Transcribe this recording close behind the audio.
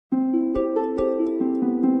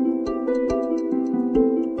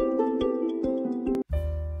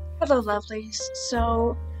Hello, lovelies.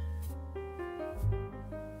 So,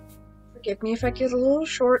 forgive me if I get a little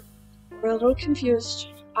short or a little confused.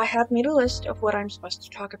 I have made a list of what I'm supposed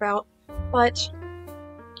to talk about, but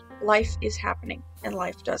life is happening, and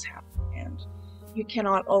life does happen, and you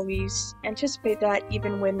cannot always anticipate that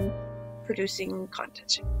even when producing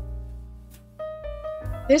content.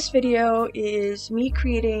 This video is me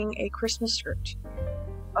creating a Christmas skirt.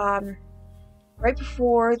 Right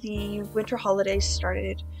before the winter holidays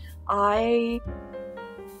started, I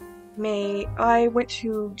went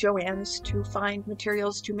to Joann's to find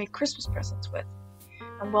materials to make Christmas presents with.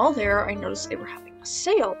 And while there, I noticed they were having a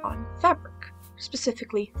sale on fabric,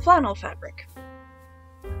 specifically flannel fabric.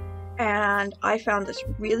 And I found this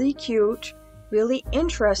really cute, really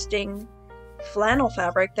interesting flannel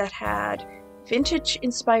fabric that had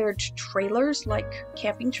vintage-inspired trailers, like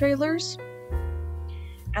camping trailers.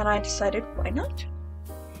 And I decided, why not?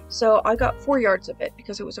 So I got 4 yards of it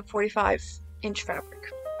because it was a 45-inch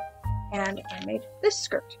fabric. And I made this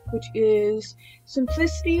skirt, which is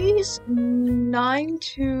Simplicity's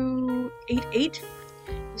 9288.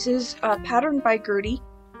 This is patterned by Gertie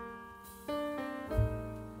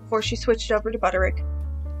before she switched over to Butterick.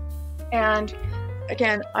 And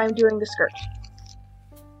again, I'm doing the skirt.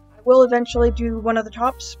 I will eventually do one of the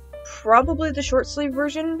tops, probably the short sleeve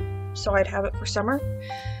version, so I'd have it for summer.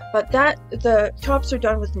 But the tops are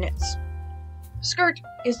done with knits. The skirt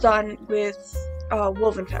is done with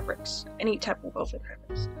woven fabrics, any type of woven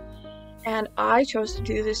fabrics. And I chose to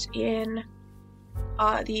do this in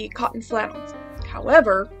the cotton flannel.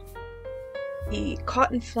 However, the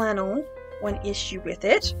cotton flannel, one issue with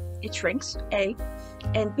it, it shrinks, A,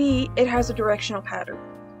 and B, it has a directional pattern.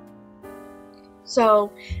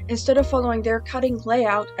 So instead of following their cutting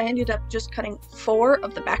layout, I ended up just cutting 4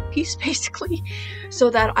 of the back piece, basically, so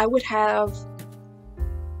that I would have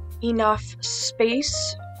enough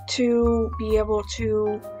space to be able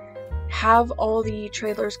to have all the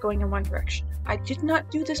trailers going in one direction. I did not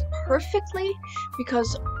do this perfectly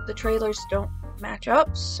because the trailers don't match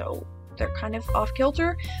up, so they're kind of off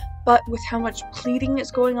kilter, but with how much pleating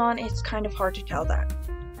is going on, it's kind of hard to tell that.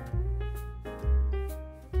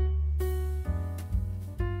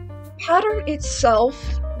 Pattern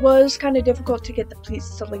itself was kind of difficult to get the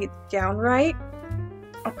pleats to lay down right.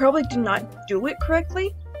 I probably did not do it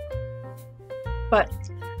correctly, but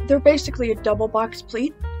they're basically a double box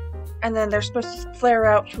pleat, and then they're supposed to flare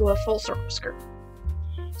out to a full circle skirt.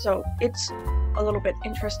 So it's a little bit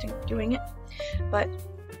interesting doing it, but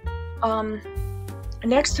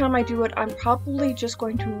next time I do it, I'm probably just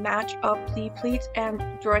going to match up the pleats and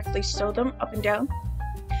directly sew them up and down,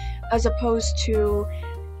 as opposed to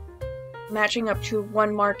matching up to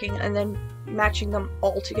one marking and then matching them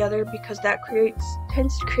all together, because that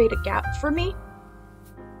tends to create a gap for me.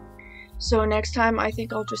 So next time I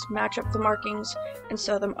think I'll just match up the markings and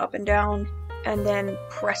sew them up and down and then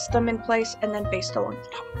press them in place and then baste along the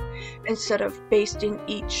top instead of basting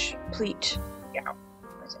each pleat down.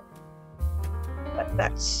 But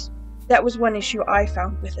that was one issue I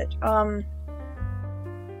found with it.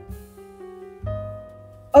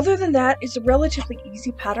 Other than that, it's a relatively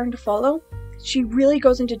easy pattern to follow. She really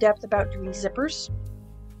goes into depth about doing zippers.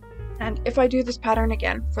 And if I do this pattern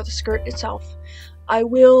again for the skirt itself, I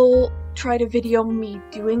will try to video me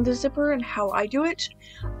doing the zipper and how I do it.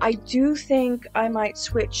 I do think I might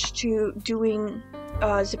switch to doing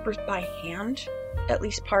zippers by hand, at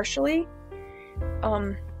least partially.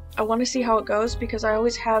 I want to see how it goes because I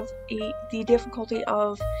always have the difficulty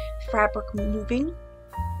of fabric moving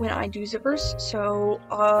when I do zippers, so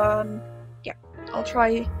yeah, I'll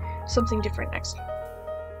try something different next time.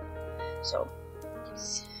 So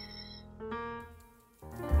yes.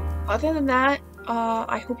 Other than that,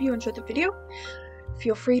 I hope you enjoyed the video.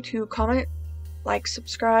 Feel free to comment, like,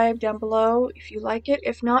 subscribe down below if you like it.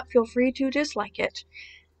 If not, feel free to dislike it.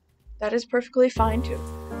 That is perfectly fine too.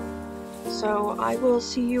 So I will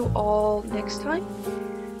see you all next time.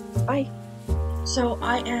 Bye. So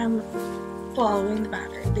I am following the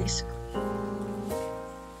pattern, basically.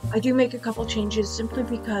 I do make a couple changes simply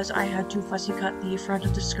because I had to fussy cut the front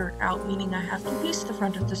of the skirt out, meaning I have to piece the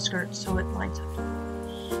front of the skirt so it lines up.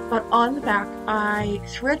 But on the back, I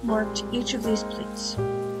thread marked each of these pleats.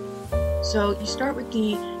 So you start with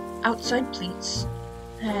the outside pleats,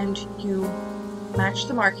 and you match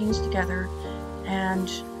the markings together,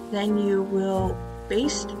 and then you will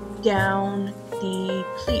baste down the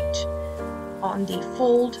pleat on the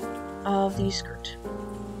fold of the skirt.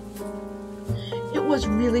 It was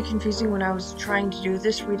really confusing when I was trying to do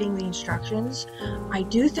this, reading the instructions. I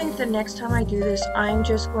do think that next time I do this, I'm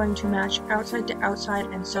just going to match outside to outside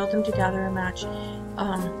and sew them together and match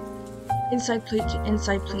inside pleat to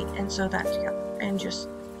inside pleat and sew that together, and just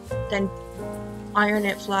then iron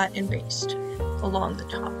it flat and baste along the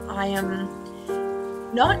top. I am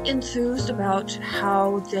not enthused about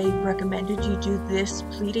how they recommended you do this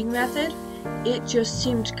pleating method. It just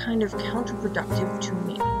seemed kind of counterproductive to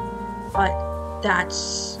me, but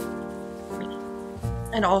that's me.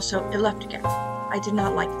 And also, it left a gap. I did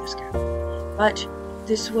not like this gap, but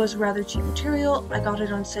this was rather cheap material. I got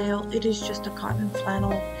it on sale. It is just a cotton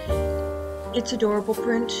flannel. It's adorable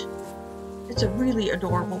print. It's a really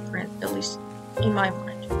adorable print, at least in my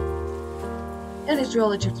mind. And it's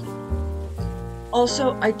relatively new.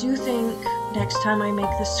 Also, I do think next time I make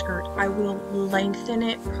this skirt, I will lengthen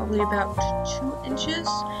it probably about 2 inches,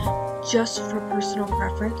 just for personal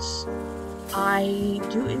preference. I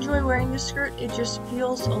do enjoy wearing this skirt, it just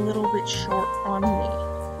feels a little bit short on me.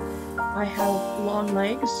 I have long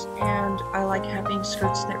legs, and I like having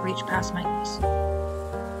skirts that reach past my knees.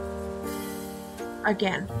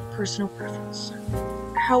 Again, personal preference.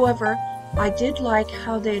 However, I did like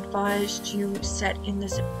how they advised you set in the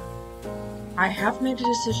zipper. I have made a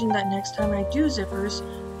decision that next time I do zippers,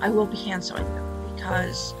 I will be hand sewing them,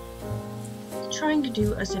 because trying to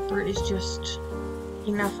do a zipper is just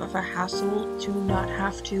enough of a hassle to not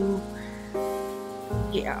have to.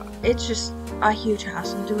 Yeah, it's just a huge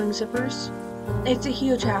hassle doing zippers. It's a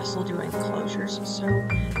huge hassle doing closures, so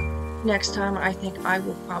next time I think I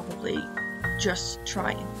will probably just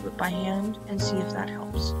try and do it by hand and see if that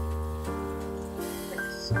helps.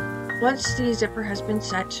 Once the zipper has been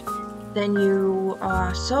set, then you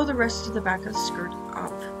sew the rest of the back of the skirt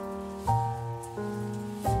up.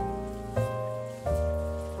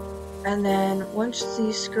 And then once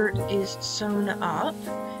the skirt is sewn up,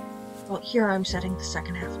 well, here I'm setting the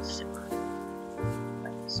second half of the zipper.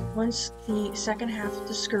 So once the second half of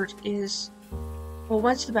the skirt is, well,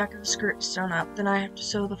 once the back of the skirt is sewn up, then I have to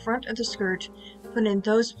sew the front of the skirt, put in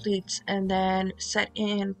those pleats, and then set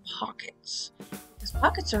in pockets. Because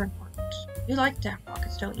pockets are important. You like to have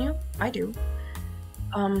pockets, don't you? I do.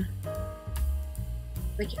 But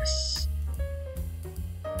yes.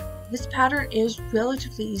 This pattern is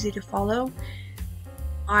relatively easy to follow.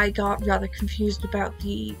 I got rather confused about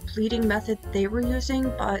the pleating method they were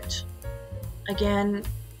using, but again,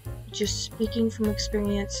 just speaking from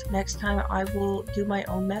experience, next time I will do my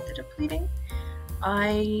own method of pleating.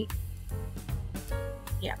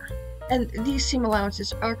 Yeah. And these seam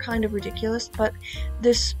allowances are kind of ridiculous, but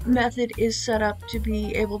this method is set up to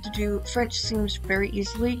be able to do French seams very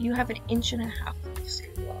easily. You have 1.5 inches of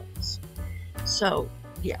seam allowance. So,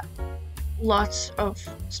 yeah. Lots of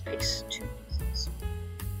space to do things.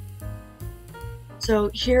 So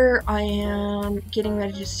here I am getting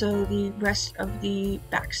ready to sew the rest of the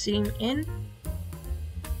back seam in.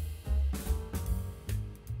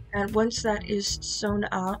 And once that is sewn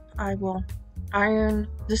up, I will iron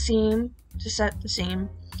the seam to set the seam,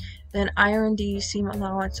 then iron the seam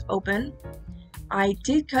allowance open. I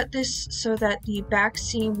did cut this so that the back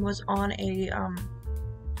seam was on a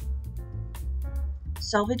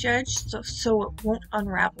selvage edge, so it won't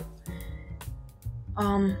unravel.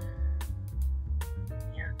 Yeah,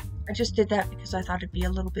 I just did that because I thought it'd be a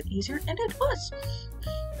little bit easier, and it was.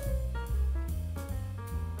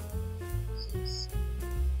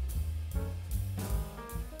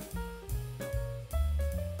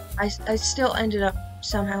 I still ended up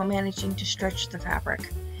somehow managing to stretch the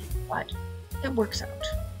fabric, but it works out.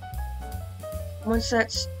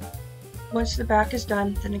 Once the back is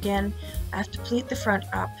done, then again, I have to pleat the front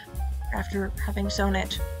up after having sewn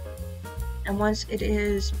it. And once it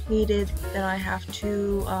is pleated, then I have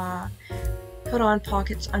to put on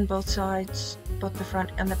pockets on both sides, both the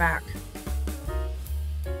front and the back.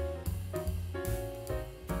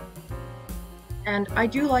 And I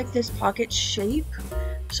do like this pocket shape,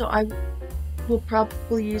 so I will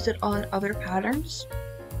probably use it on other patterns,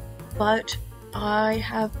 but I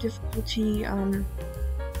have difficulty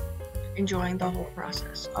enjoying the whole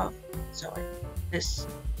process of sewing this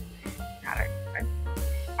pattern.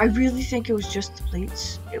 I really think it was just the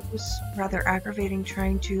pleats. It was rather aggravating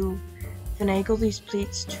trying to finagle these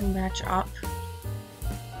pleats to match up.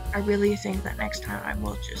 I really think that next time I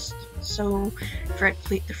will just sew front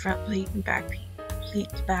pleat to front pleat and back pleat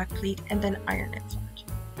to back pleat and then iron it flat.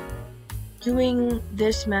 Doing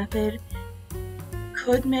this method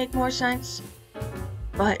could make more sense,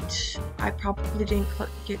 but I probably didn't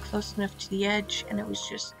get close enough to the edge, and it was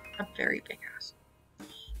just a very big hassle.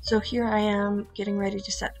 So here I am getting ready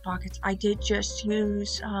to set the pockets. I did just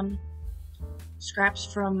use scraps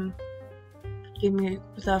from giving me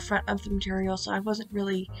the front of the material, so I wasn't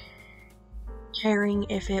really caring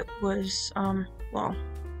if it was, well,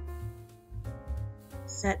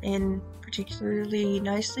 set in particularly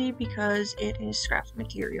nicely because it is scrapped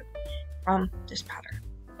material from this pattern.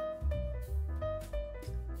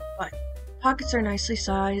 But pockets are nicely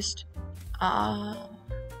sized.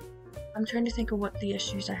 I'm trying to think of what the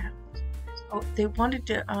issues I have. Oh, they wanted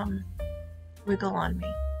to wiggle on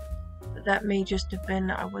me. But that may just have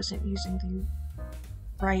been I wasn't using the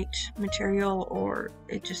right material, or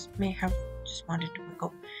it just may have just wanted to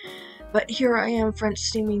wiggle. But here I am French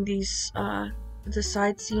seaming these the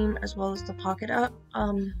side seam as well as the pocket up.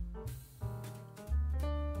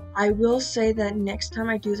 I will say that next time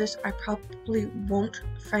I do this, I probably won't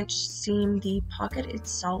French seam the pocket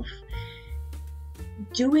itself.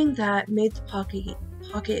 Doing that made the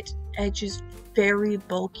pocket edges very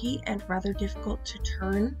bulky and rather difficult to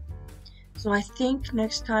turn. So I think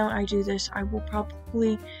next time I do this, I will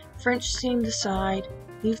probably French seam the side,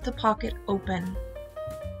 leave the pocket open,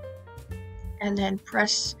 and then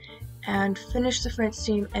press and finish the French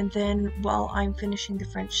seam, and then while I'm finishing the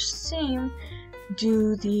French seam,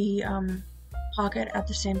 do the pocket at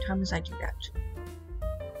the same time as I do that.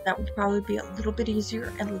 That would probably be a little bit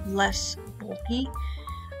easier and less bulky.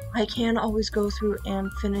 I can always go through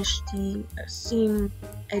and finish the seam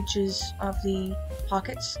edges of the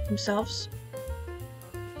pockets themselves.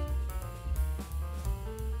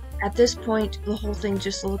 At this point, the whole thing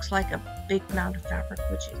just looks like a big mound of fabric,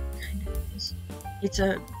 which it kind of is. It's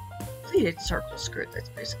a pleated circle skirt, that's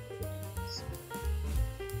basically what it is.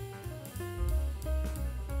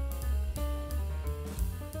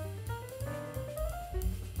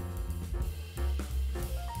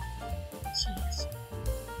 So yes.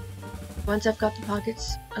 Once I've got the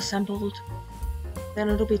pockets assembled, then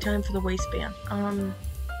it'll be time for the waistband.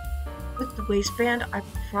 With the waistband, I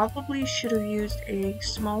probably should have used a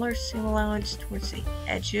smaller seam allowance towards the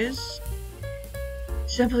edges,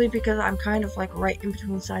 simply because I'm kind of like right in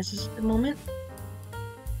between sizes at the moment.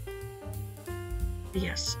 But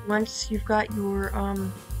yes, once you've got your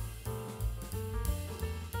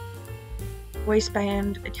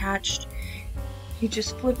waistband attached, you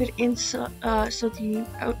just flip it inside, so the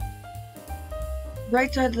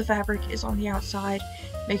right side of the fabric is on the outside,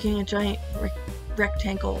 making a giant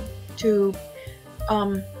rectangle tube.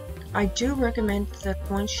 I do recommend that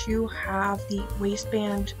once you have the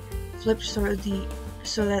waistband flipped so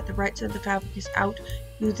that the right side of the fabric is out,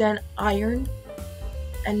 you then iron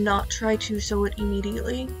and not try to sew it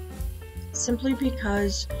immediately, simply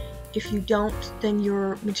because if you don't, then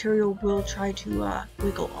your material will try to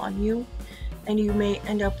wiggle on you, and you may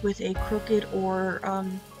end up with a crooked or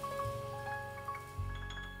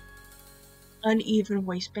uneven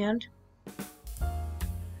waistband.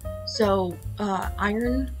 So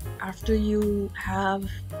iron after you have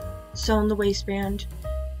sewn the waistband.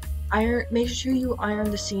 Make sure you iron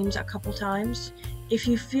the seams a couple times. If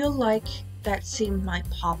you feel like that seam might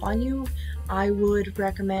pop on you, I would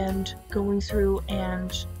recommend going through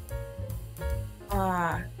and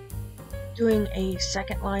doing a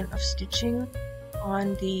second line of stitching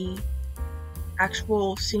on the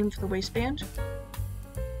actual seam for the waistband,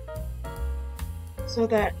 so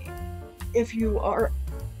that if you are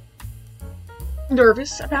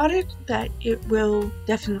nervous about it, that it will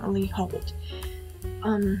definitely hold.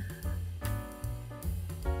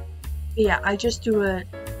 Yeah, I just do a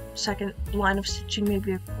second line of stitching,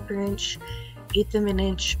 maybe a 1/4 inch, 1/8 of an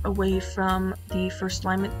inch away from the first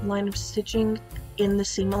line of stitching in the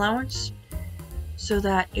seam allowance, so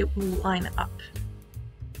that it will line up.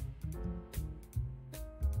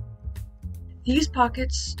 These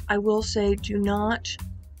pockets, I will say, do not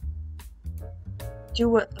do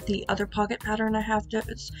what the other pocket pattern I have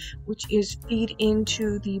does, which is feed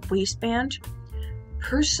into the waistband.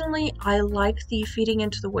 Personally, I like the feeding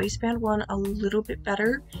into the waistband one a little bit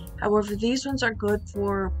better. However, these ones are good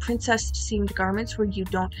for princess seamed garments where you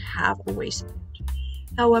don't have a waistband.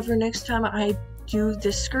 However, next time I do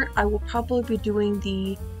this skirt, I will probably be doing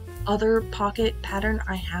the other pocket pattern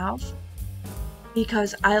I have,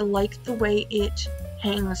 because I like the way it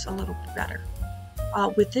hangs a little bit better.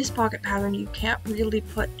 With this pocket pattern, you can't really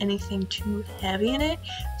put anything too heavy in it.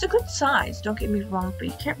 It's a good size, don't get me wrong, but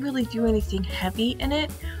you can't really do anything heavy in it,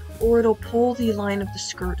 or it'll pull the line of the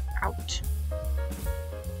skirt out.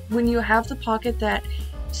 When you have the pocket that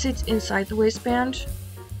sits inside the waistband,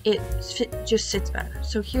 it just sits better.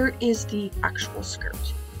 So here is the actual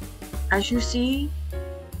skirt. As you see,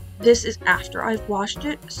 this is after I've washed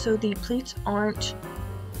it, so the pleats aren't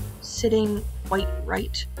sitting quite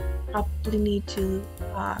right. Probably need to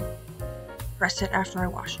press it after I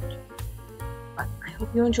wash it. But I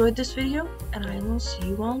hope you enjoyed this video, and I will see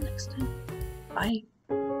you all next time. Bye.